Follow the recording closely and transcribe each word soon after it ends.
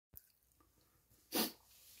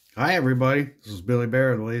Hi everybody, this is Billy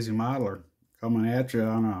Bear, the Lazy Modeler, coming at you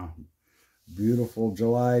on a beautiful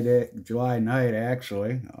July night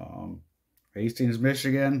actually. Hastings,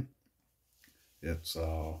 Michigan. It's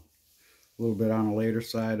a little bit on the later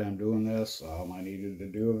side. I'm doing this. I needed to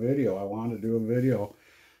do a video. I wanted to do a video.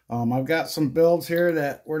 I've got some builds here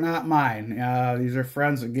that were not mine. These are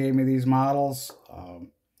friends that gave me these models.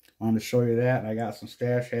 Wanted to show you that. And I got some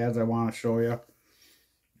stash ads I want to show you.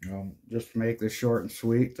 Just to make this short and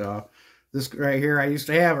sweet. This right here, I used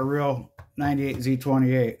to have a real 98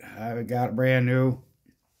 Z28. I got it brand new.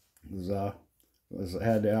 It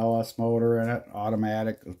had the LS motor in it,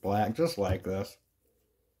 automatic. It was black, just like this.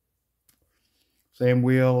 Same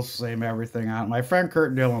wheels, same everything on it. My friend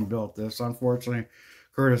Kurt Dillon built this. Unfortunately,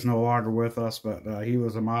 Kurt is no longer with us, but he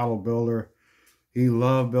was a model builder. He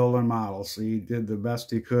loved building models. He did the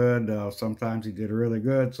best he could. Sometimes he did really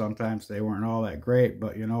good. Sometimes they weren't all that great,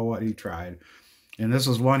 but you know what? He tried. And this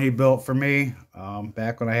is one he built for me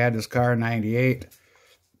back when I had this car in '98.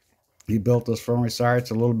 He built this for me. Sorry,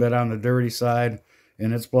 it's a little bit on the dirty side,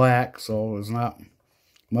 and it's black, so there's not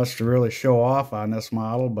much to really show off on this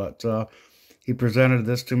model, but he presented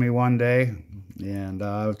this to me one day, and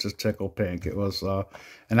I was just tickled pink. It was,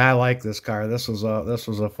 and I like this car. This was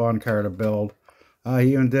a fun car to build.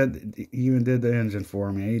 He even did the engine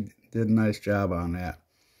for me. He did a nice job on that.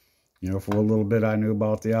 You know, for a little bit I knew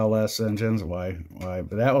about the LS engines, why,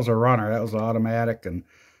 but that was a runner. That was automatic, and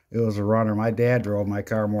it was a runner. My dad drove my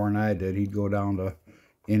car more than I did. He'd go down to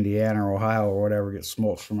Indiana or Ohio or whatever, get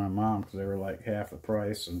smokes from my mom because they were like half the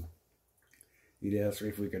price, and he'd ask me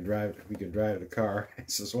if we could drive the car. I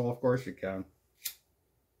says, well, of course you can.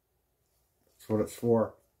 That's what it's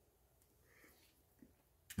for.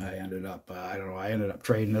 I ended up, I don't know, I ended up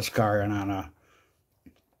trading this car in on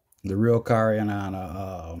the real car in on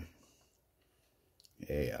a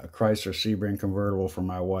Chrysler Sebring convertible for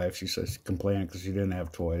my wife. She said she complained because she didn't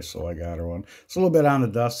have toys, so I got her one. It's a little bit on the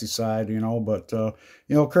dusty side, you know, but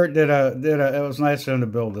you know, Kurt did it was nice of him to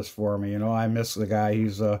build this for me. You know, I miss the guy. He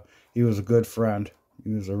was a good friend.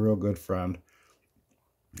 He was a real good friend.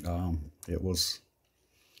 It was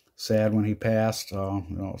sad when he passed. You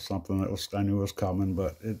know, something that I knew was coming,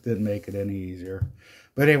 but it didn't make it any easier.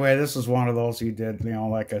 But anyway, this is one of those he did, you know,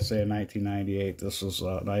 like I say, in 1998. This is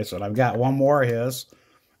nice. And I've got one more of his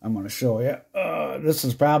I'm going to show you. This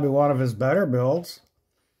is probably one of his better builds.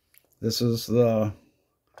 This is the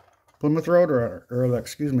Plymouth Roadrunner, or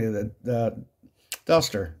excuse me, the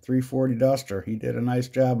Duster, 340 Duster. He did a nice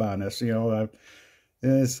job on this. You know,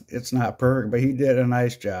 it's not perfect, but he did a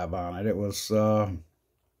nice job on it. It was,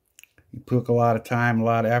 he took a lot of time, a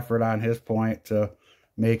lot of effort on his point to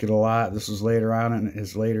make it a lot. This is later on in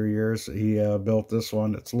his later years. He built this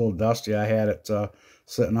one. It's a little dusty. I had it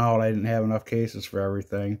sitting out. I didn't have enough cases for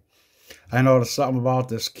everything. I noticed something about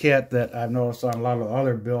this kit that I've noticed on a lot of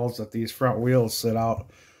other builds, that these front wheels sit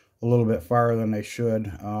out a little bit farther than they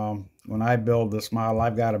should. When I build this model,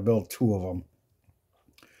 I've got to build two of them.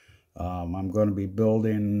 I'm going to be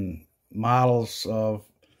building models of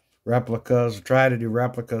replicas, try to do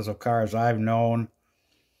replicas of cars I've known.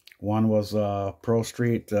 One was a Pro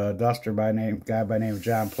Street Duster guy by name of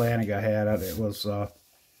John Planning. I had it. It was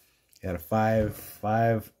had a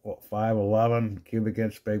 511 cubic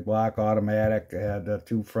inch big block automatic. It had a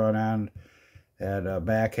tube front end, had a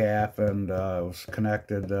back half, and it was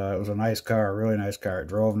connected. It was a nice car, a really nice car. It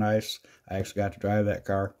drove nice. I actually got to drive that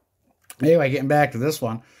car. Anyway, getting back to this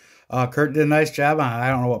one, Kurt did a nice job on it. I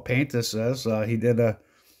don't know what paint this is. He did a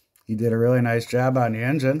really nice job on the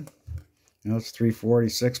engine. You know, it's 340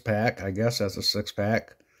 6-pack. I guess that's a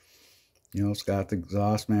 6-pack. You know, it's got the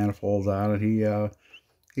exhaust manifolds on it.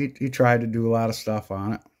 He tried to do a lot of stuff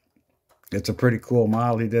on it. It's a pretty cool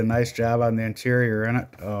model. He did a nice job on the interior in it.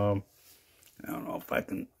 I don't know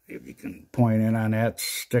if you can point in on that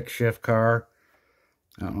stick shift car.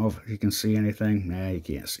 I don't know if you can see anything. Nah, you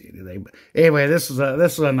can't see anything. But anyway, this is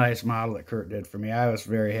a nice model that Kurt did for me. I was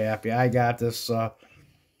very happy. I got this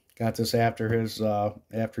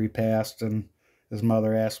after he passed, and his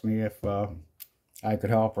mother asked me if I could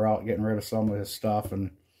help her out getting rid of some of his stuff,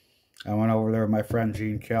 and I went over there with my friend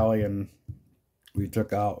Gene Kelly, and we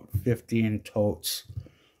took out 15 totes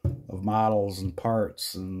of models and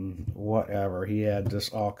parts and whatever. He had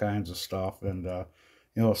just all kinds of stuff, and you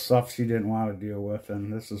know, stuff she didn't want to deal with,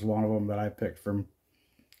 and this is one of them that I picked from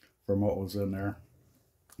what was in there.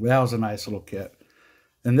 Well, that was a nice little kit.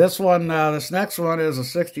 And this one, this next one is a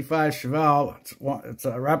 65 Chevelle. It's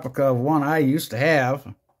a replica of one I used to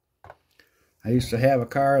have. I used to have a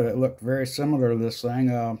car that looked very similar to this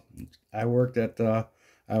thing. I worked at, I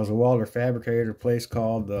was a welder fabricator at a place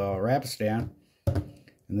called Rapistan.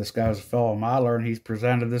 And this guy was a fellow modeler, and he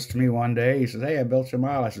presented this to me one day. He said, "Hey, I built your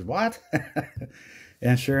model." I said, "What?"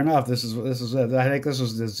 And sure enough, this is it. I think this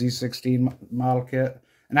was the Z16 model kit.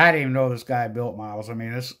 And I didn't even know this guy built models. I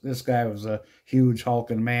mean, this guy was a huge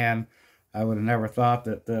hulking man. I would have never thought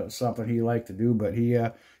that that was something he liked to do, but he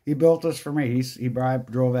built this for me. He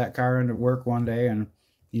drove that car into work one day, and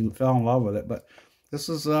he fell in love with it. But this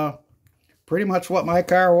is pretty much what my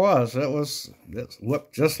car was. It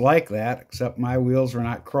looked just like that, except my wheels were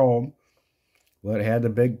not chrome. But it had the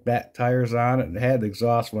big back tires on it. And it had the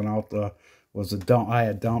exhaust went out. I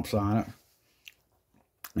had dumps on it,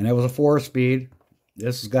 and it was a 4-speed.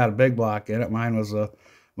 This has got a big block in it. Mine was a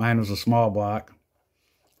small block.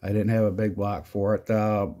 I didn't have a big block for it.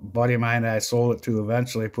 A buddy of mine that I sold it to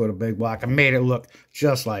eventually put a big block and made it look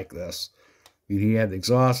just like this. I mean, he had the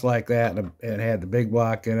exhaust like that, and it had the big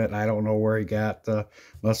block in it. I don't know where he got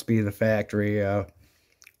must be the factory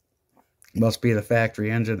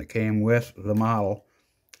engine that came with the model.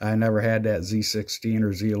 I never had that Z16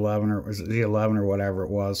 or Z11 or whatever it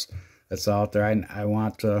was that's out there. I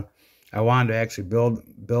wanted to actually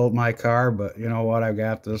build my car, but you know what? I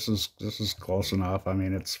got this is close enough. I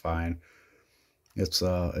mean, it's fine. He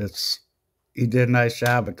did a nice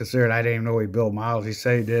job, but considering I didn't even know he built models. He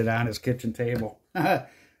said he did it on his kitchen table. He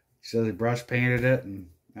says he brush painted it, and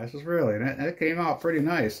I says, really? And it came out pretty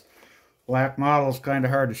nice. Black model is kind of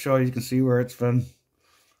hard to show. You can see where it's been.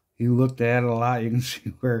 He looked at it a lot. You can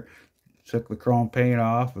see where it took the chrome paint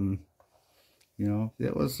off, and you know,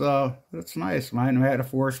 it's nice. Mine had a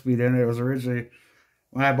 4-speed in it. It was originally,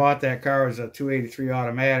 when I bought that car, it was a 283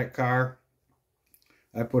 automatic car.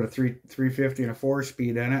 I put a 350 and a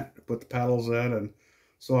 4-speed in it, put the pedals in, and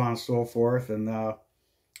so on and so forth. And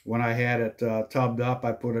when I had it tubbed up,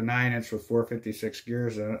 I put a 9-inch with 456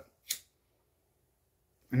 gears in it.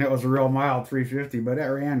 And it was a real mild 350, but it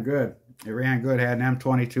ran good. It ran good. It had an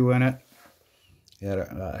M22 in it. It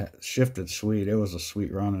had shifted sweet. It was a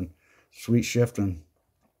sweet running. Sweet shifting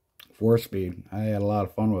 4-speed. I had a lot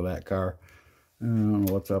of fun with that car. I don't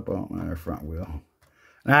know what's up on my front wheel.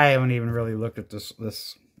 And I haven't even really looked at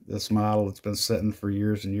this model. It's been sitting for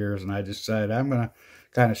years and years, and I decided I'm gonna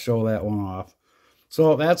kind of show that one off.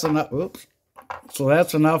 So that's enough. Oops. So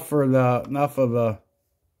that's enough of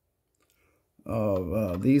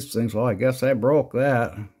these things. Well, I guess I broke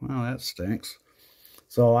that. Well, that stinks.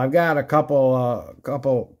 So I've got a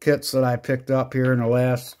couple kits that I picked up here in the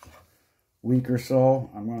last week or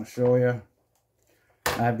so. I'm going to show you.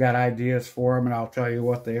 I've got ideas for them, and I'll tell you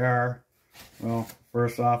what they are. Well,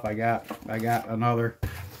 first off, I got another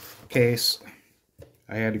case.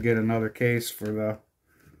 I had to get another case for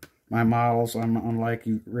my models. Unlike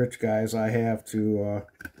you rich guys, I have to.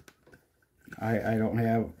 I don't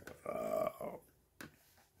have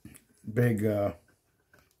big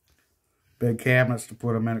cabinets to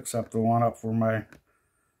put them in, except the one up for my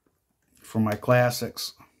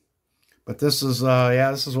classics. But this is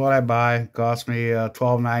this is what I buy. It cost me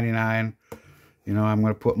 $12.99. You know, I'm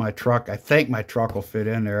going to put my truck. I think my truck will fit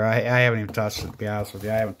in there. I haven't even touched it, to be honest with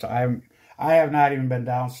you. I have not even been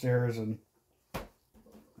downstairs in, I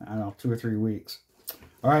don't know, 2 or 3 weeks.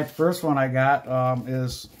 All right, the first one I got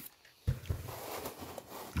is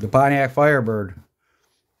the Pontiac Firebird.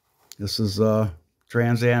 This is a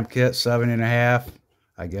Trans Am kit, 7.5,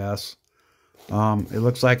 I guess. It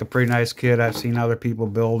looks like a pretty nice kit. I've seen other people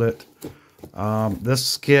build it.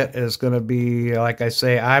 This kit is going to be, like I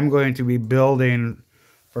say, I'm going to be building,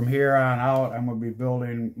 from here on out, I'm going to be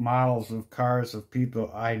building models of cars of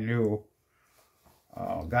people I knew.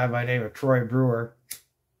 A guy by the name of Troy Brewer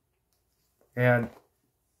had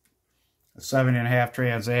a 7.5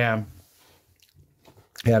 Trans Am.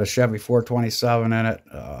 Had a Chevy 427 in it,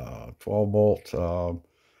 12 bolt.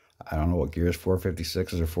 I don't know what gears,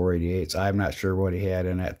 456s or 488s. I'm not sure what he had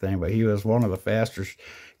in that thing, but he was one of the fastest.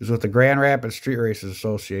 He was with the Grand Rapids Street Racers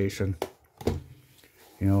Association.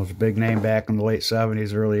 You know, it was a big name back in the late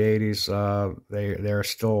 70s, early 80s. They're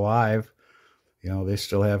still alive. You know, they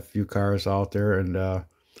still have a few cars out there. And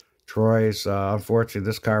Troy's, unfortunately,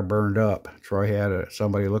 this car burned up. Troy had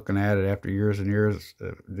somebody looking at it after years and years.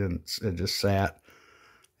 It just sat.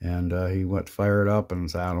 And he went to fire it up, and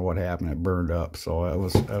I don't know what happened. It burned up, so that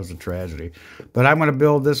was a tragedy. But I'm going to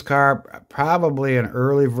build this car, probably an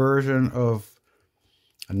early version of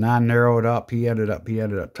a non-narrowed up. He ended up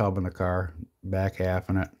tubbing the car, back half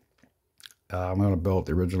in it. I'm going to build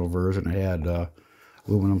the original version. It had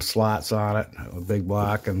aluminum slots on it, a big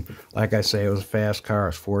block, and like I say, it was a fast car.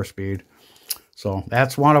 It's 4-speed. So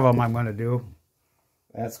that's one of them I'm going to do.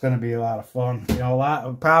 That's going to be a lot of fun. You know,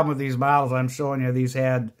 the problem with these models I'm showing you,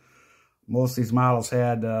 most of these models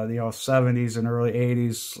had, you know, 70s and early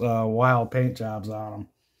 80s wild paint jobs on them.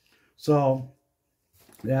 So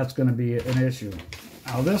that's going to be an issue.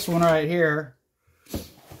 Now this one right here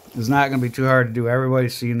is not going to be too hard to do.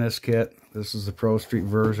 Everybody's seen this kit. This is the Pro Street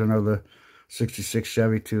version of the 66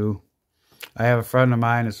 Chevy 2. I have a friend of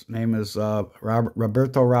mine. His name is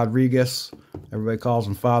Roberto Rodriguez. Everybody calls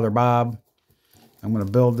him Father Bob. I'm going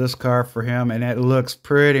to build this car for him, and it looks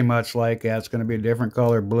pretty much like that. It's going to be a different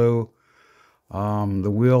color blue.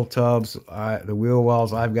 The wheel tubs, the wheel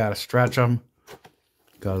wells, I've got to stretch them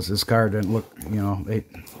because this car didn't look, you know, it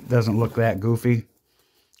doesn't look that goofy.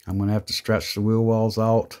 I'm going to have to stretch the wheel wells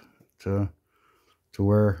out to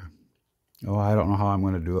where, oh, I don't know how I'm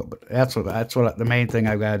going to do it, but that's what the main thing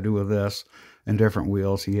I've got to do with this. And different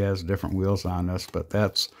wheels. He has different wheels on this, but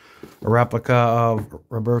that's a replica of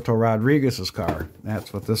Roberto Rodriguez's car.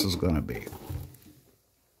 That's what this is going to be.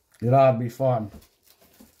 It ought to be fun.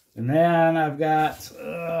 And then I've got,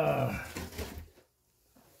 I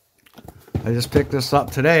just picked this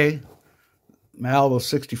up today, Malibu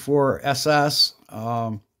 64 SS.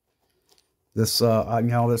 This, you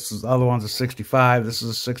know, this is, the other one's a 65. This is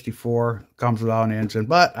a 64. Comes without an engine,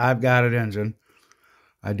 but I've got an engine.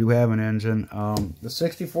 I do have an engine. The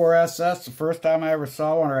 64 SS, the first time I ever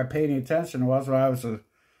saw one or I paid any attention was when I was I don't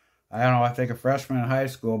know, I think a freshman in high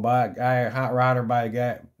school, by a guy, a hot rodder by a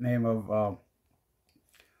guy name of,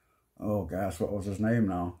 oh gosh, what was his name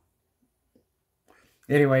now?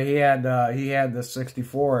 Anyway, he had the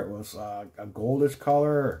 64. It was a goldish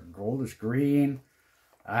color, goldish green.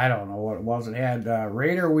 I don't know what it was. It had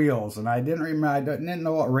Raider wheels, and I didn't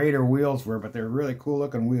know what Raider wheels were, but they were really cool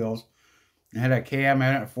looking wheels. It had a cam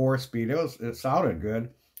in it, 4-speed. It sounded good.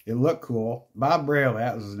 It looked cool. Bob Braille,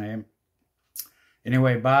 that was his name.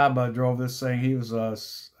 Anyway, Bob drove this thing. He was, I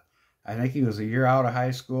think he was a year out of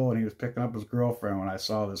high school, and he was picking up his girlfriend when I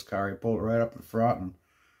saw this car. He pulled it right up in front, and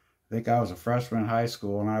I think I was a freshman in high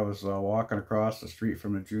school, and I was walking across the street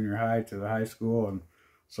from the junior high to the high school, and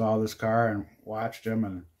saw this car and watched him,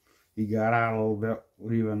 and he got out a little bit,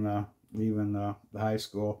 leaving the high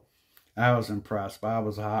school. I was impressed. Bob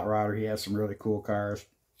was a hot rodder. He has some really cool cars.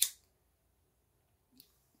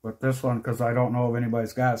 But this one, because I don't know if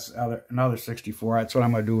anybody's got another 64, that's what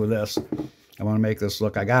I'm going to do with this. I want to make this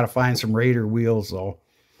look. I got to find some Raider wheels, though.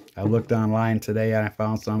 I looked online today and I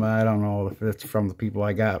found some. I don't know if it's from the people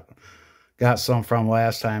I got some from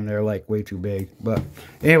last time. They're like way too big. But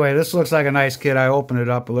anyway, this looks like a nice kit. I opened it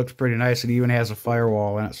up. It looks pretty nice. It even has a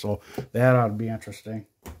firewall in it, so that ought to be interesting.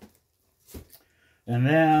 And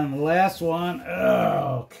then the last one,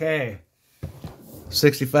 okay,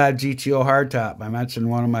 65 GTO hardtop. I mentioned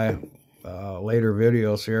one of my later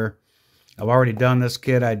videos here. I've already done this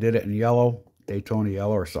kit. I did it in yellow, Daytona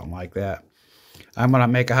yellow or something like that. I'm going to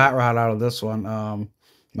make a hot rod out of this one.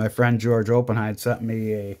 My friend George Oppenheim sent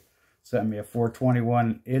me a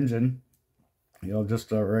 421 engine, you know,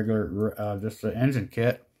 just a regular, just an engine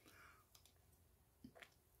kit.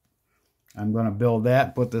 I'm going to build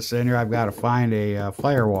that, put this in here. I've got to find a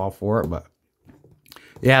firewall for it, but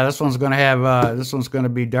yeah, this one's going to have, this one's going to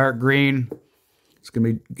be dark green. It's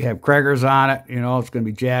going to have Kraggers on it, you know, it's going to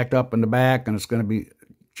be jacked up in the back, and it's going to be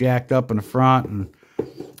jacked up in the front, and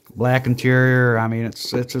black interior. I mean, it's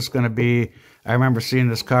just going to be, I remember seeing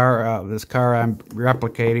this car I'm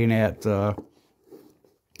replicating at a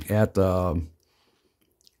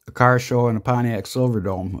car show in the Pontiac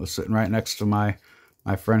Silverdome. It was sitting right next to my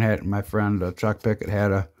friend Chuck Pickett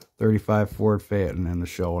had a 35 Ford Phaeton in the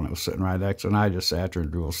show, and it was sitting right next to it, and I just sat there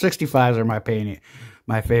and drooled. 65s are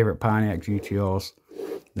my favorite Pontiac GTOs.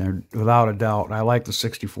 They're without a doubt. I like the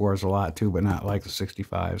 64s a lot too, but not like the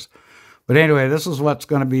 65s. But anyway, this is what's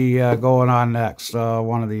going to be going on next.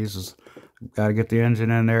 One of these is got to get the engine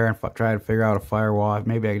in there and try to figure out a firewall.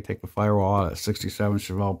 Maybe I can take the firewall out at 67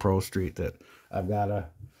 Chevelle Pro Street that I've got a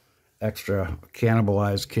extra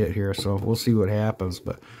cannibalized kit here, so we'll see what happens.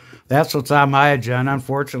 But that's what's on my agenda.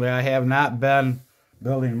 Unfortunately, I have not been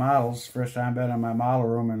building models. First time I've been in my model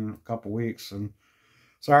room in a couple weeks, and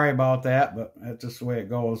sorry about that, but that's just the way it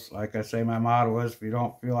goes. Like I say, my motto is, if you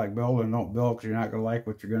don't feel like building, don't build, because you're not going to like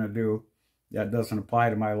what you're going to do. That doesn't apply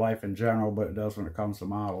to my life in general, but it does when it comes to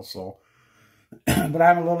models. So, but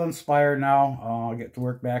I'm a little inspired now. I'll get to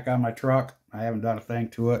work back on my truck. I haven't done a thing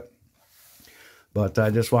to it, but I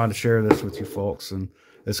just wanted to share this with you folks, and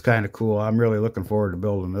it's kind of cool. I'm really looking forward to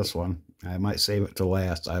building this one. I might save it to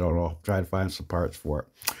last. I don't know. Try to find some parts for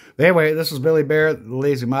it. But anyway, this is Billy Bear, the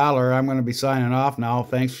Lazy Modeler. I'm going to be signing off now.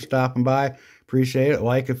 Thanks for stopping by. Appreciate it.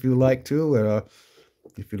 Like if you like to.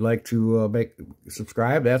 If you'd like to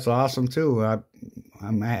subscribe, that's awesome too.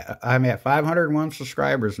 I'm at 501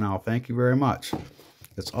 subscribers now. Thank you very much.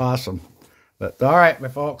 It's awesome. But all right, my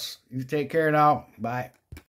folks, you take care now. Bye.